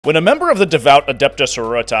When a member of the devout Adepta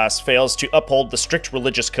Sororitas fails to uphold the strict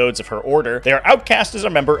religious codes of her order, they are outcast as a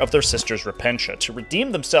member of their sisters Repentia to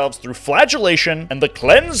redeem themselves through flagellation and the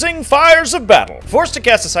cleansing fires of battle. Forced to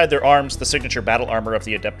cast aside their arms, the signature battle armor of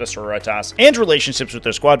the Adepta Sororitas, and relationships with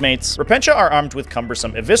their squad mates, Repentia are armed with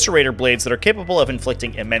cumbersome eviscerator blades that are capable of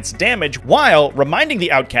inflicting immense damage while reminding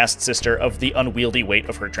the outcast sister of the unwieldy weight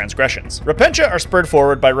of her transgressions. Repentia are spurred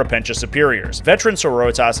forward by Repentia superiors, veteran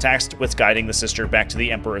Sororitas tasked with guiding the sister back to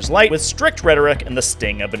the Emperor's light with strict rhetoric and the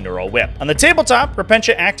sting of a neural whip. On the tabletop,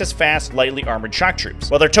 Repentia act as fast, lightly armored shock troops.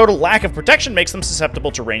 While their total lack of protection makes them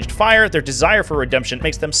susceptible to ranged fire, their desire for redemption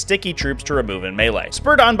makes them sticky troops to remove in melee.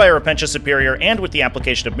 Spurred on by a Repentia superior and with the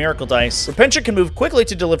application of miracle dice, Repentia can move quickly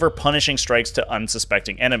to deliver punishing strikes to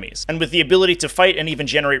unsuspecting enemies. And with the ability to fight and even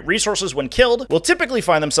generate resources when killed, will typically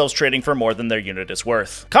find themselves trading for more than their unit is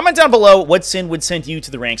worth. Comment down below what sin would send you to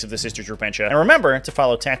the ranks of the Sisters Repentia, and remember to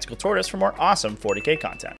follow Tactical Tortoise for more awesome 40k content.